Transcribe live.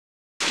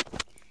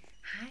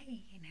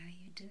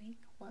doing?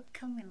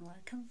 Welcome and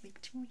welcome back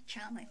to my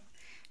channel.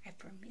 I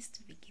promise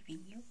to be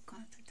giving you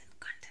content.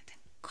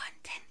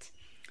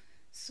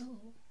 So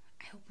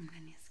I hope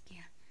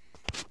mnanisikia.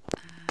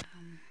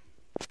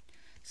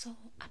 So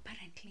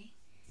apparently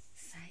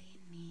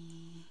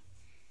saini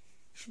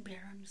should be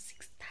around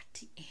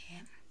 6:30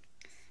 a.m.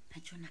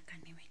 Najua nakaa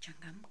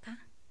nimechangamka.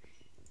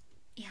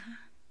 Yeah.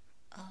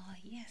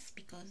 Yes,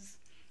 because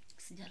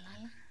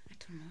sijalala. I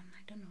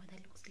don't know whether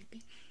I look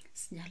sleepy.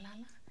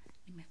 Sijalala.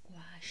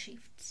 Nimekuwa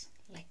shift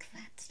like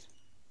that.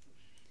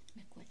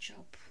 Nimekuwa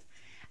job.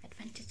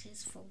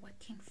 Advantages for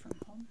working from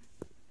home.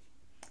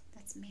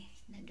 That's me,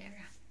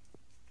 Nadera.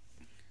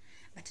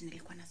 But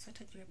nilikuwa na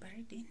sweta juu ya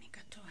baridi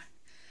nikatoa.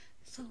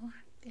 So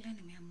leo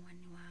nimeamua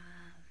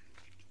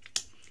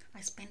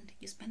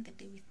you spend the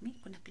day with me.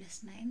 Kuna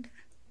place naenda.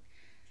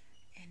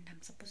 And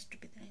I'm supposed to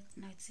be there.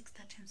 Now it's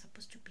 6:30. I'm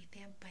supposed to be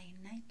there by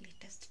 9,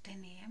 latest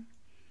 10 a.m.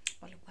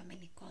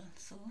 Walikuwa call.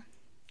 So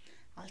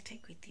I'll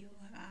take with you.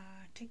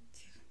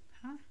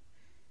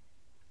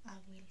 I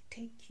will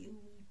take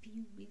you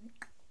with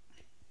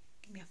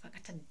give me a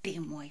fakata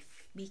demo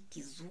wife be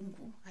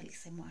kizungu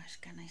alisema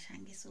washikana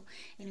shangi. So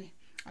anyway,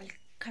 I'll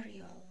carry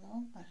you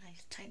along, or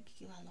I'll take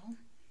you along.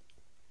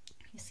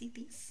 You see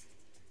this?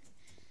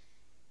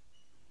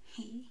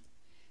 Hii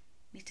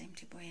ni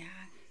timetable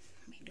ya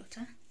my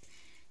daughter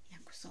ya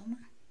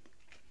kusoma.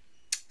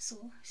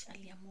 So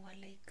aliamua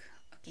like,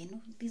 okay,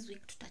 no, this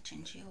week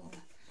tutachange yo,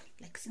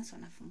 like since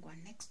wanafungua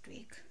next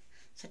week.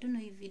 So I don't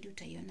know if video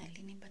utaiona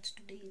lini, but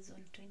today is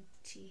on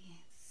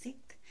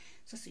 26th.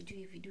 So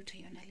sijui video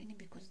utaiona lini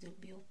because they'll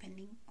be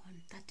opening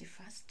on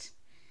 31st.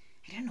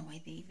 I don't know why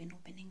they're even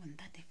opening on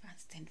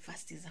 31st, and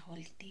 1st is a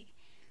holiday.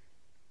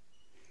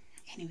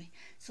 Anyway,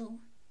 so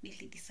they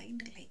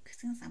decided like,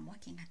 since I'm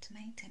working at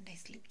night and I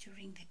sleep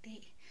during the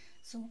day,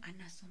 so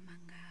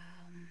anasomanga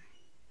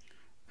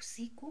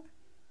usiku,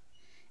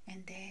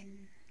 and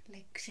then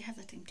like she has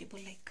a timetable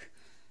like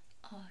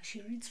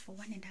she reads for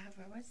 1.5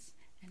 hours,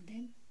 and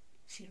then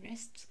she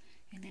rests,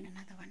 and then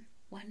another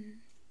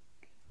 1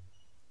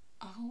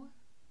 hour.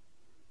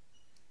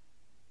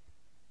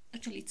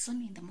 Actually, it's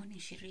only in the morning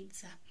she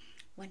reads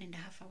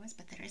 1.5 hours,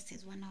 but the rest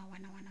is 1 hour,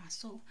 1 hour, 1 hour.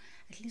 So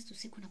at least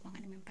usiku nakuanga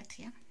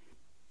nimempatia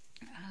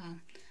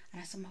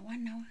anasoma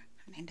 1 hour,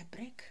 anaenda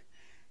break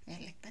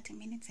like 30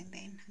 minutes, and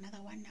then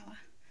another 1 hour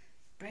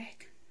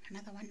break,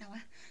 another 1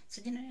 hour.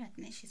 So generally at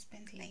night she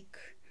spends like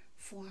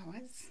 4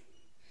 hours.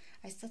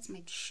 I start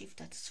my shift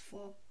at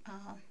 4.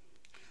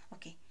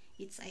 Okay,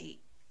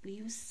 we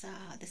use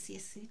the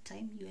CSC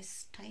time,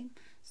 US time.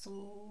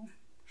 So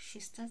she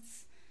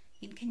starts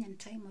in Kenyan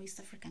time or East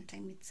African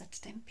time, it's at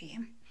 10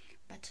 p.m.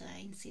 But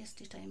in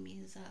CST time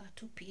is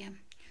 2 p.m.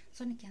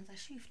 So nikianza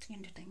shift hiyo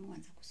ndio time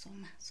huanza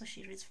kusoma. So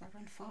she reads for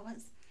around 4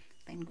 hours,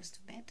 then goes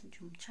to bed.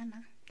 Juu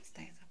mchana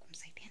sitaweza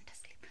kumsaidia and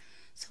sleep.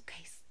 So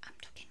guys, I'm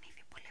talking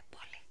hivi pole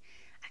pole.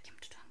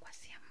 Mtoto wangu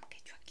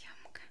asiamke, juu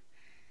akiamka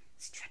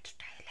sijui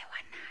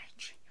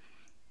tutaelewanaje.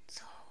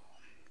 So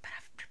but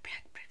I've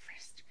prepared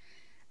breakfast.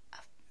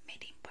 I've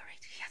made him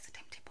porridge. He has a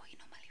timetable he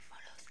normally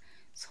follows.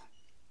 So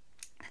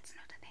that's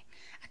not a thing.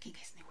 Okay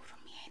guys,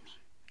 nihurumieni.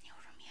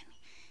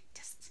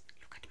 Just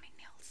look at my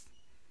nails.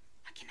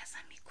 Akina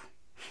Samiku.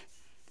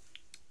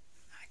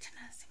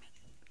 Achana simi.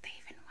 They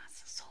even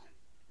worse. So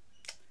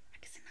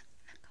akisina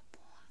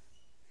nakapoa.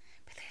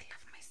 But I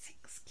love my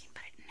skin,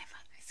 but I never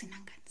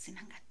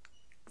sinanga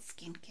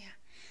skin care.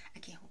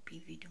 Okay, I hope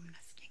you video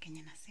mnasikia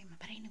Kenya nasema.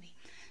 But anyway,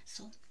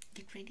 so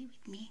get ready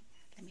with me.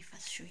 Let me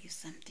first show you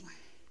something.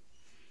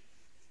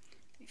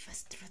 Let me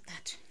first draw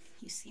that.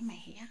 You see my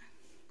hair?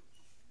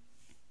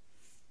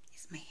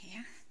 Is my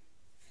hair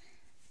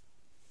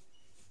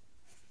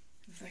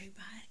very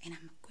bad, and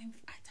I'm going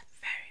at a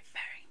very,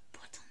 very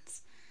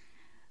important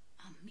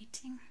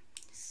meeting.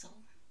 So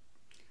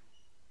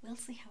we'll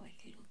see how I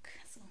look.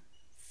 So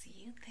see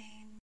you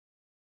then.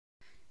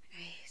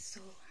 Okay,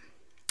 so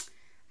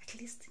at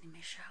least in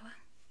my shower,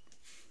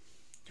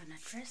 gonna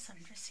dress.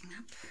 I'm dressing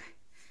up.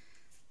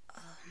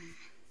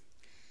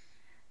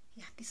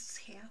 Yeah, this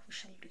hair we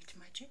shall do it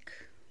magic.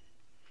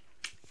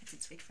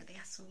 Let's wait for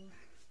there. So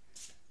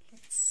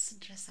let's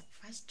dress up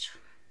first.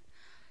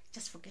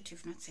 Just forget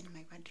you've not seen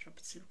my wardrobe.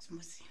 It looks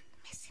messy.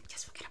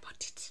 Just forget about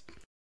it.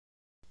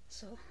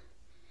 So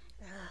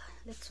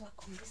let's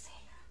work on this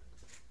hair.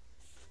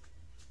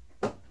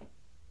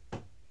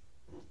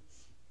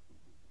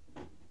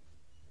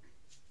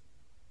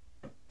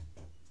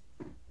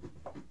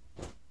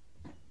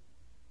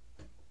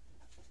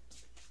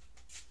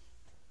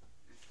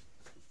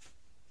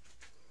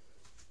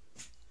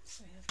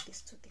 So I have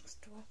these 2 things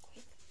to work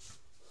with.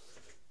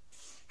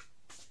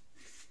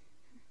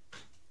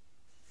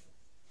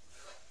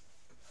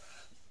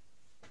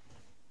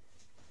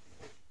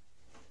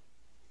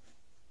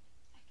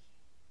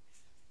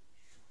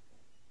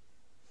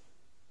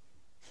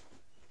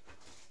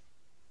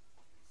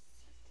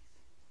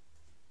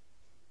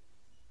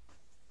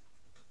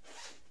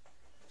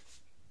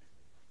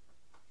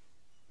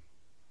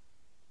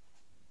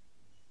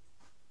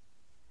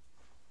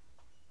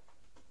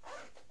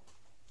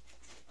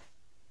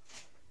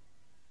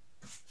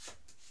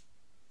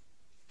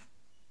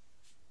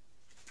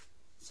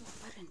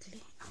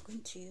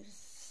 going to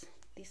use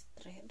this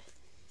thread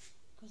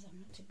because I'm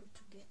not able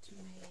to get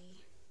my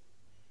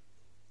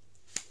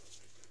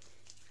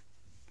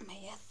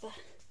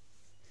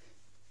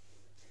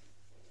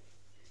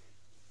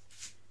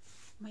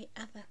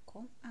other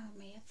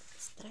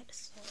thread.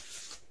 So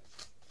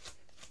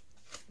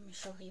let me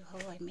show you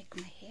how I make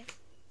my hair.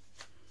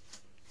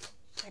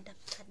 I'd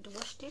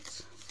washed it.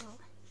 So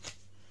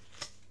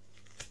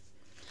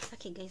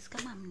okay guys,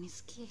 kama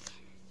mnisikie,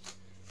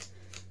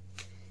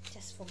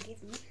 just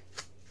forgive me.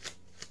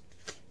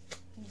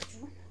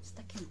 Niju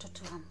sitaki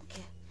mtoto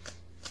amke,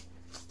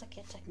 sitaki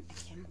hata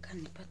akiamka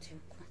nipate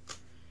huko.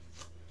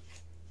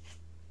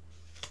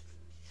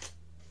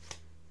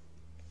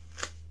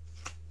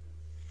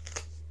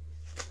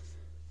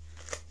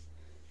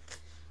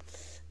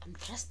 I'm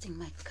trusting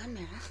my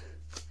camera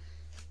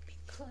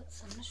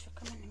because I'm not sure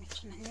kama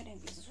nimechana nywele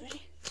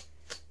vizuri.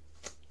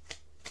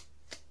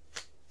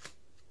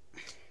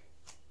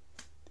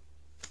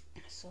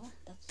 So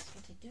that's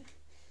what I do.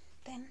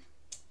 Then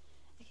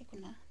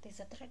there's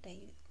a thread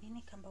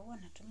nini kamba huwa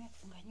natumia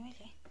kufunga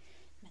nywele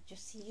na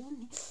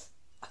josioni.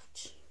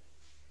 Ouch.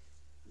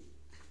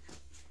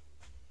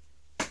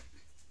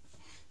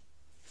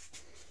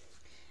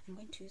 I'm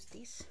going to use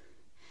this.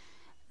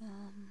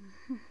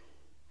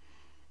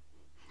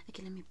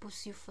 Okay, let me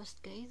pause you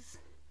first guys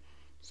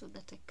so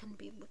that I can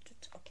be able to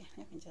okay,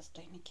 let me just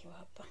try nikiwa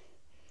hapa.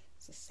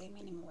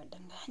 Sisemi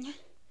nimewadanganya.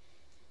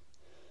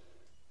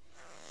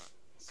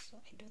 So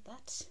I do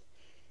that,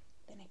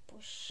 then I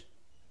push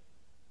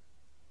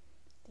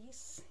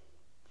this.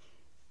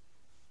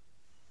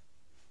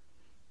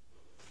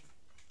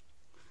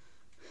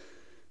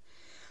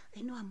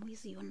 I know I'm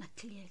easy on a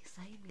clear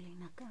side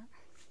inakaa,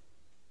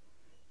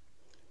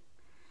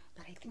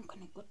 but I think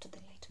when I go to the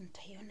light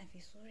nitaiona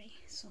vizuri.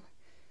 So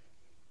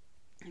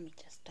let me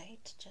just tie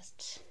it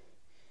just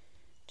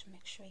to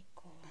make sure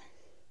iko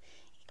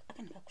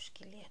aka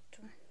nikakushikilia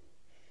tu.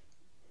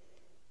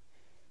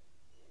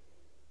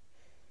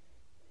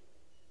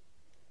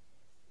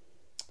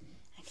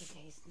 Okay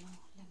guys, now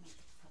let me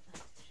look for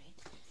that thread.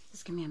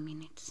 Just give me a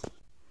minute.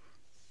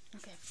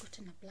 Okay, I've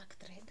gotten a black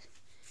thread.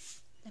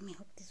 Let me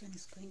hope this one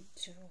is going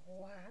to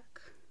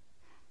work.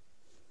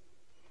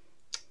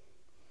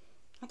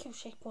 Okay,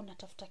 ushaikuwa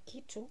unatafuta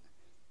kitu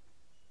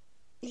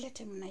ile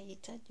time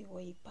unahitaji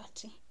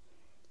uipate,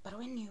 but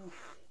when you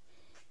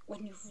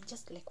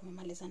just like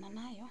umemalizana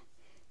nayo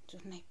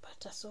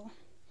tunaipata. So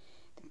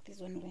I think this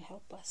one will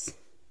help us.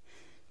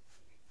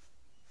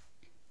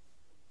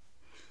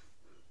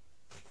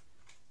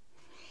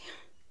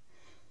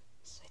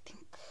 So I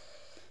think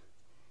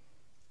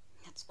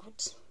that's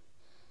good.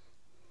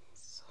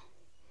 So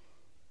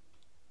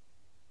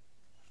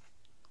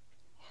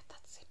yeah,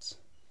 that's it.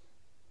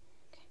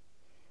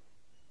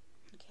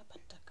 Okay, hapa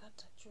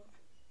nitakata juu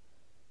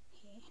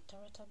hii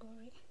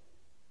category.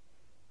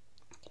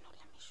 Okay, now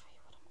let me show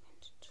you what I'm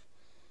going to do.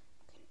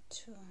 I'm going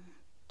to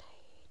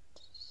tie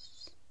it.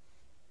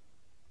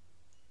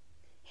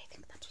 I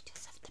think that will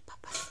just serve the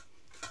purpose.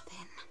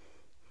 Then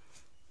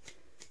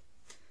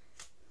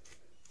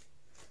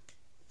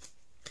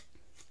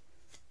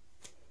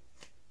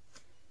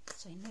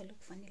so I know I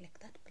look funny like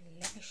that, but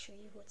let me show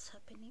you what's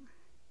happening.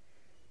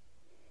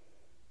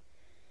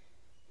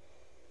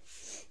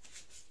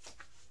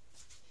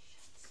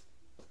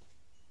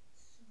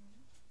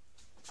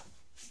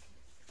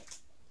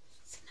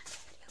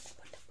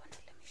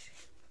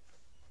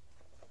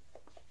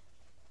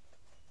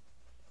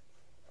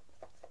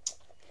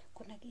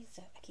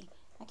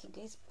 Okay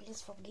guys,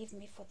 please forgive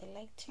me for the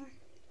lighting.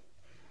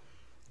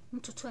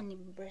 Mtutua ni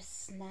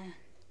brace na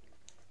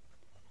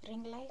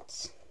ring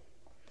light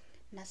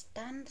na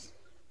stand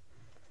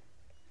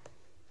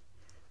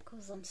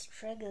because I'm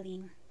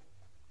struggling.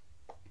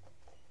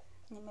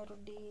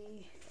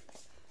 Nimerudi,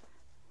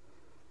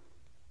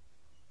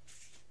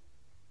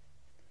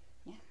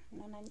 yeah,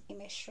 naona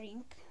ime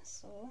shrink.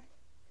 So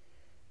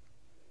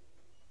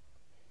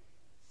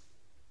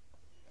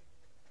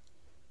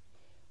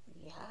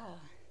yeah,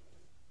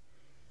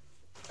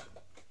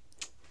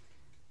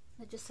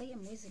 I just say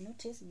I'm easy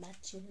notice,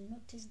 but you'll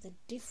notice the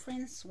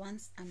difference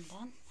once I'm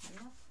done.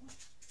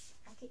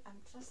 Okay,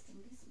 I'm trusting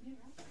this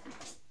mirror.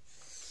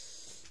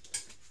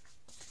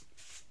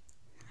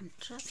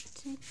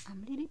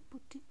 I'm really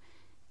putting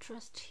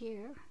trust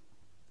here.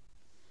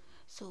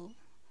 So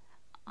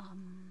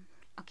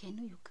okay, I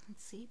know you can't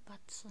see, but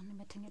so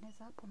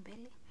nimetengeneza hapo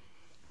mbele.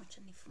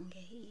 Acha nifunge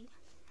hii.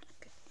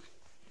 Okay,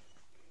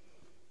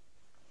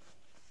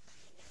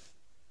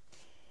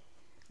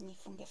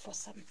 nifunge for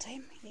some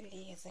time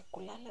ili iweze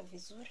kulala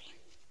vizuri.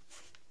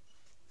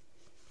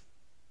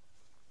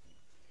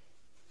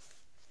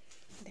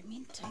 In the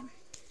meantime,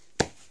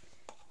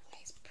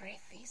 let's spray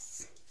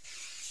this.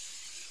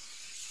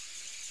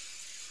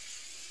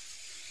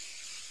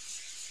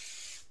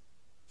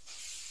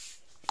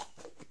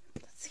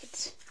 That's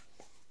it.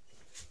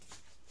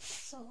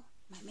 So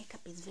my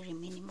makeup is very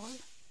minimal.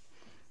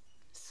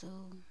 So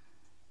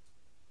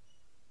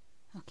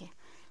okay,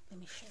 let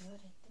me show you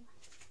what I do.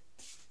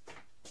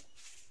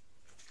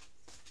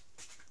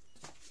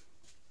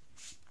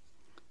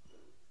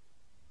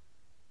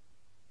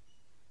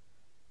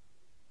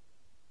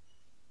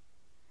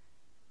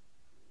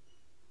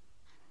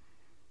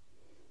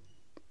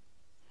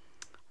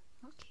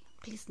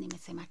 please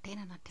nimesema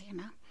tena na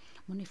tena,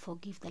 muni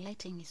forgive, the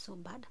lighting is so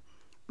bad.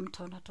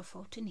 Mtaona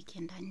tofauti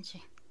nikienda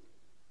nje.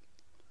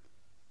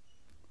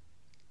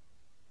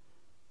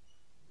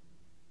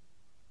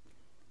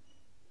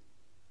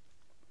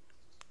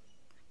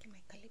 Okay,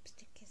 my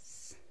lipstick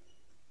is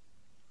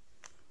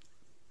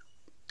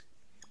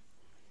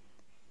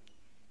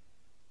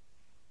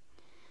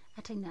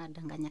hata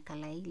inadanganya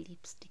kala hii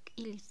lipstick.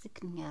 Hii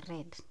lipstick ni ya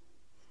red.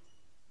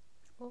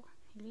 Oh,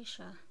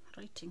 ilisha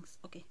ratings.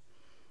 Okay.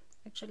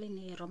 Actually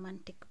ni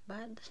Romantic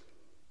Bad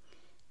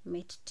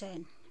Mate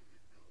 10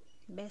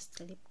 best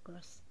lip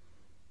gloss.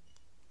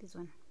 This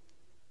one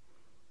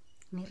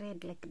ni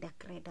red, like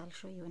dark red. I'll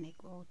show you when I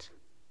go out.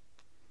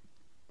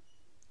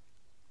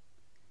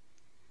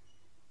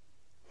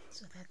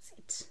 So that's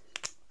it.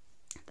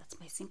 That's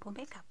my simple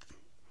makeup.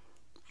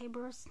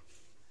 Eyebrows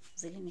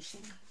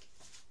zilimeshinda.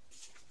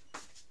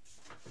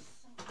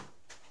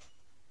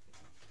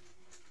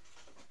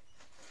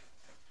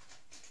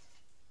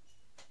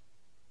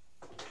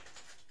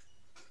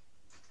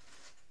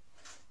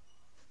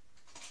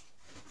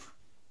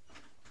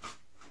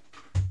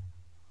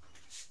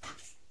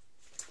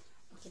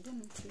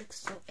 Don't look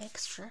so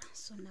extra,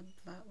 so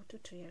navaa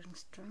two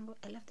earrings triangle.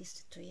 I love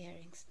these two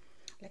earrings,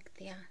 like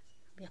they are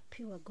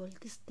pure gold.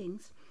 These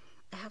things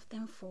I have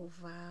them for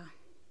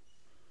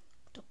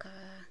toka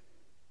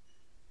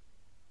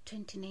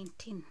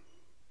 2019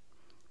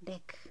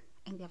 deck,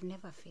 and they have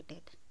never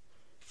faded.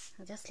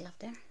 I just love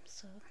them.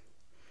 So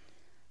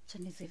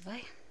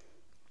chanizivai.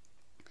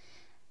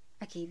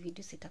 Okay,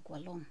 video sitakuwa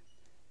long.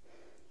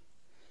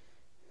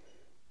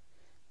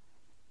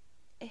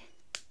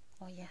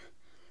 Oh yeah.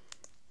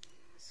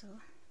 So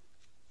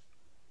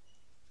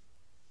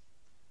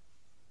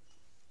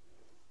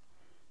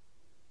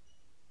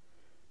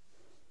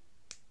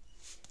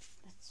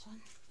that's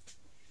one.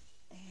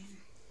 Then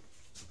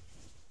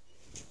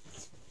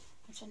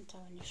acha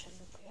nitaonyesha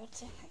look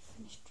yote. I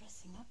finished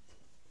dressing up.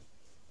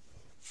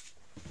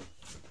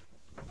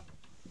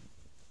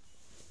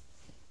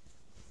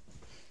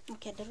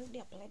 Okay, I already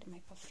applied my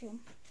perfume.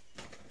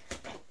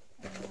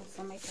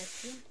 For my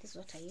perfume, this is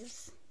what I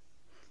use.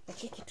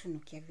 Lakini kitu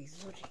nukia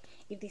vizuri.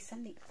 If there's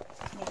something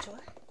nature,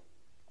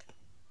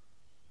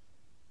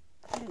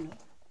 I don't know.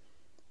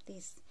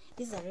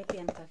 These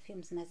Arabian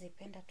perfumes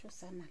nazipenda tu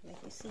sana.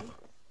 Like you see,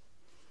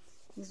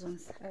 these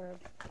ones are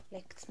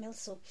like smell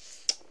so.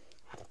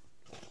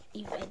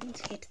 If I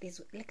didn't hate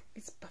this, like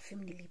this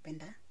perfume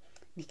nilipenda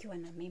nikiwa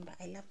na member.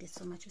 I love this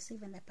so much. You see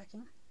even the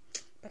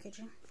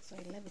packaging. So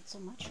I love it so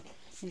much.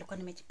 Nilikuwa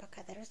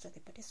nimejipaka the rest of the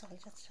body, so I'll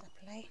just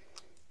apply.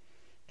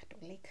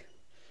 Like,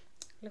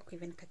 look,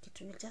 even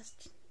kakitu ni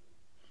just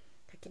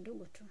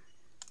kakidogo tu.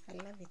 I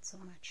love it so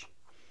much.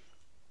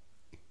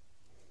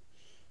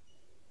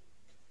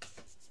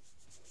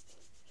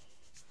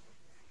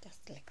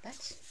 Just like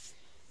that.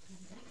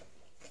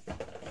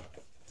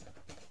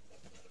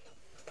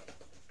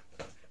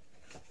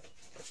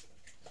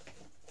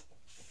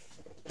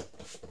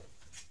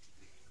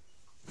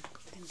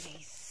 Then there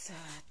is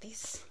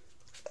this.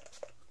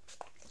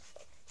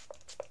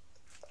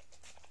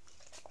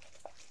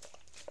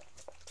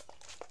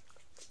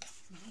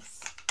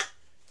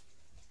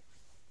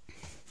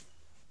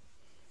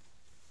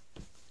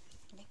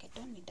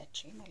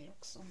 I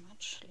look so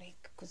much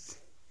like, because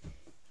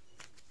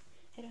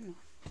I don't know,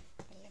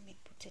 but let me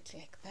put it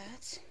like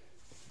that.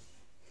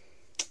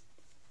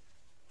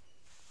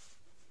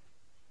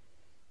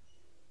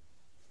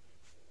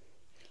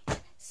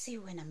 See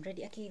when I'm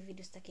ready. Okay,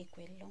 video staki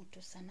kwa long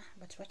tu sana,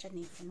 but wacha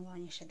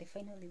nionyesha the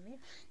final review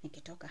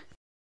nikitoka.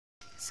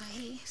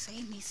 Sahi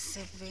ni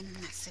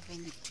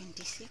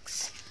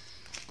 7:26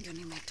 ndio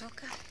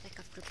nimetoka. Like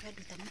I've prepared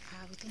within an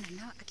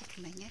hour.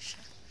 Akitumenyesha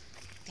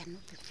there are no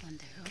people on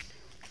the road.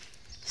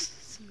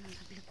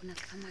 Vile kuna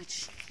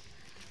kamachi.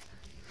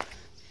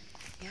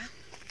 Yeah.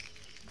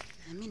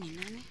 Na mimi ni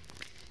nani?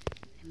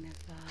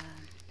 Nimevaa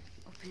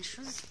open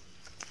shoes.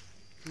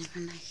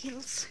 Nimevaa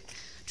heels.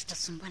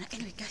 Tutasumbuana.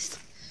 Anyway guys,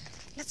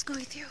 let's go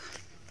with you.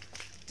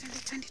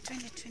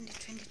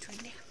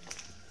 2020.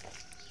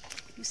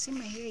 You see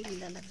my hair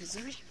ilala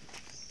vizuri.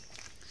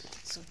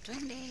 So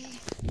twende.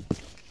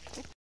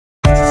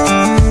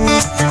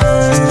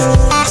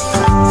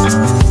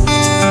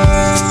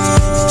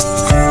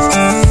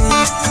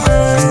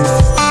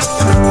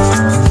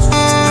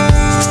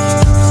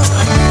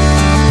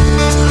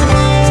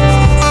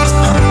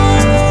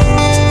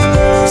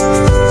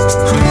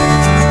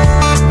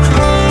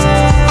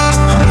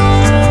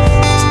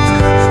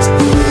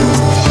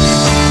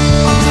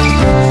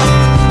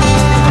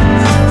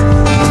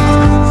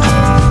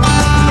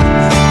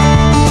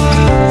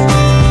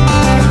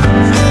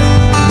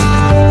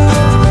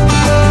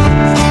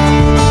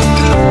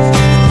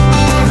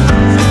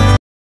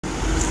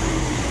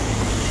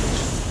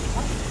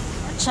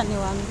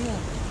 Niwaambie,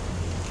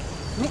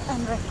 me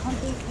and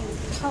recording in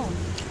town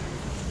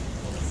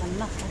is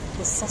enough of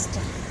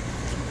disaster.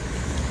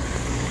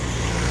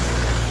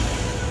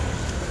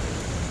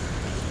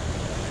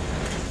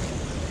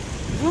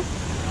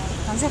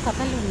 Anzia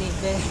kapali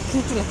unibe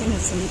kitu lakini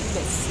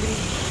usinibe siri.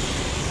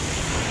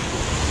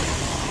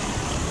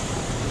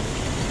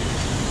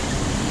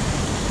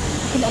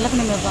 alafu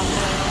nimevaa.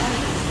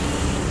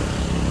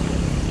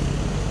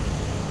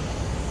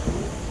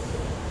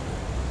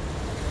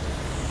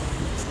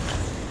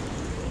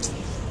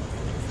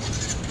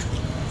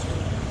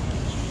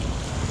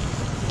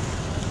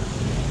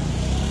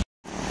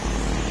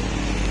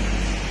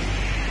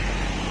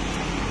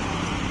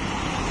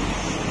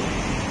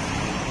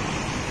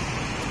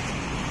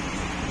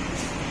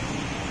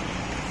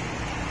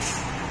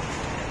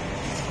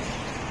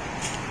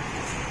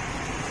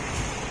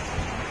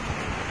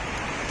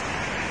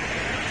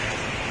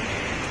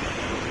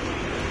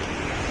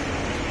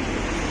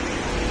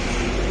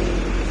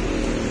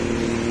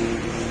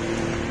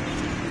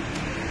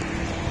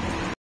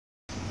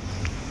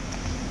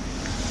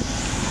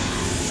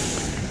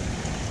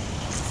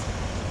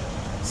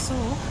 So,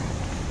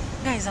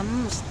 guys, I'm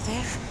almost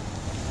there.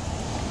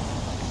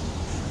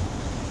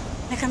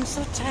 Like, I'm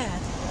so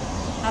tired.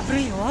 I've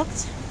really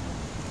walked.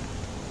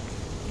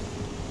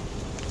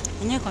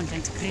 New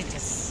content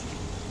creators.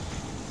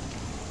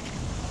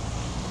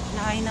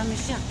 Now I know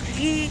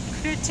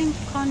creating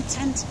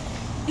content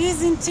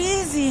isn't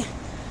easy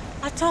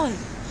at all.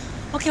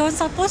 Okay, I was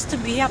supposed to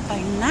be here by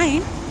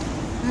 9.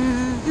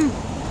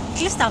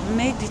 At least I've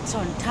made it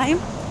on time.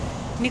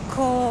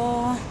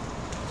 Niko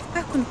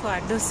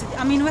Adosi.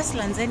 I mean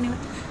Westlands anyway.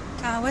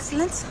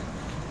 Westlands.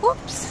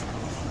 Oops.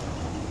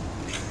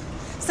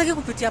 Sitaki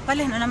kupitia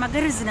pale na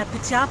magari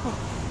zinapitia hapo.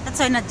 That's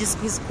why na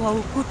discuss kwa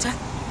ukuta.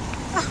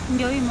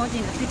 Ndio hii moja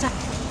inapita.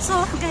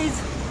 So guys,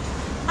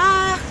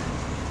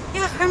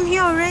 yeah, I'm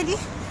here already.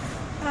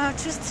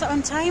 Just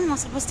on time. I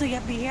was supposed to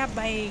be here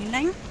by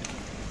 9.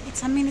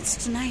 It's a minute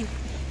to 9.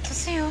 So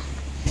see you.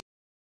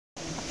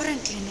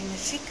 Apparently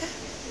nimefika.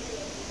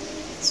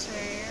 It's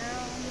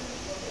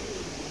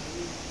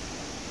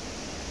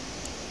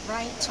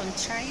right on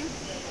time.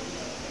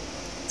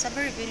 It's a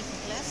very beautiful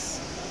place.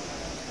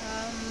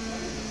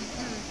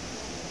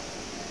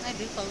 How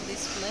do you call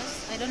this place?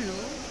 I don't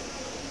know.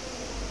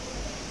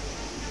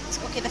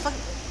 Okay,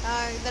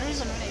 the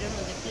reason why I don't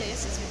know the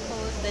place is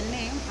because the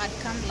name had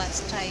come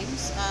last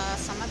times,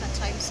 some other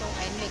time, so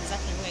I knew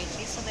exactly where it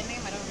is. So the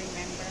name I don't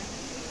remember.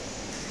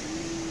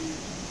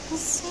 I'll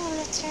see you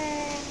later.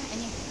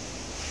 Anyway.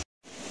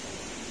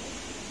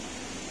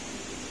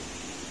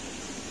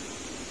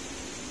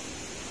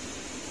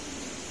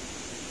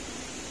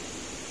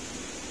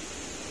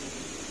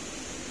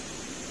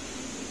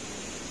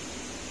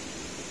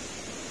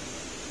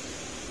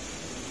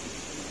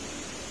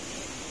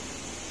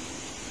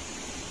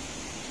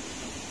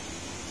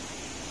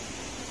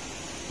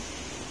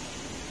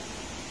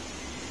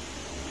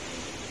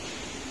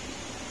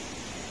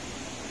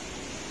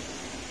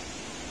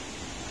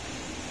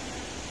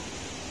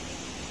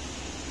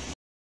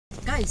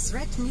 Guys,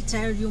 let me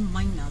tell you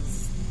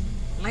minors.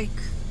 Like,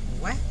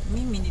 what?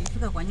 Mimi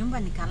nilifika kwa nyumba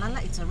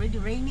nikalala. It's already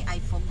rainy. I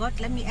forgot.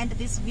 Let me end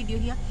this video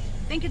here.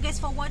 Thank you guys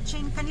for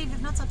watching. Kindly if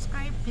you've not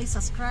subscribed, please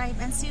subscribe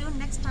and see you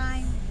next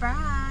time.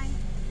 Bye.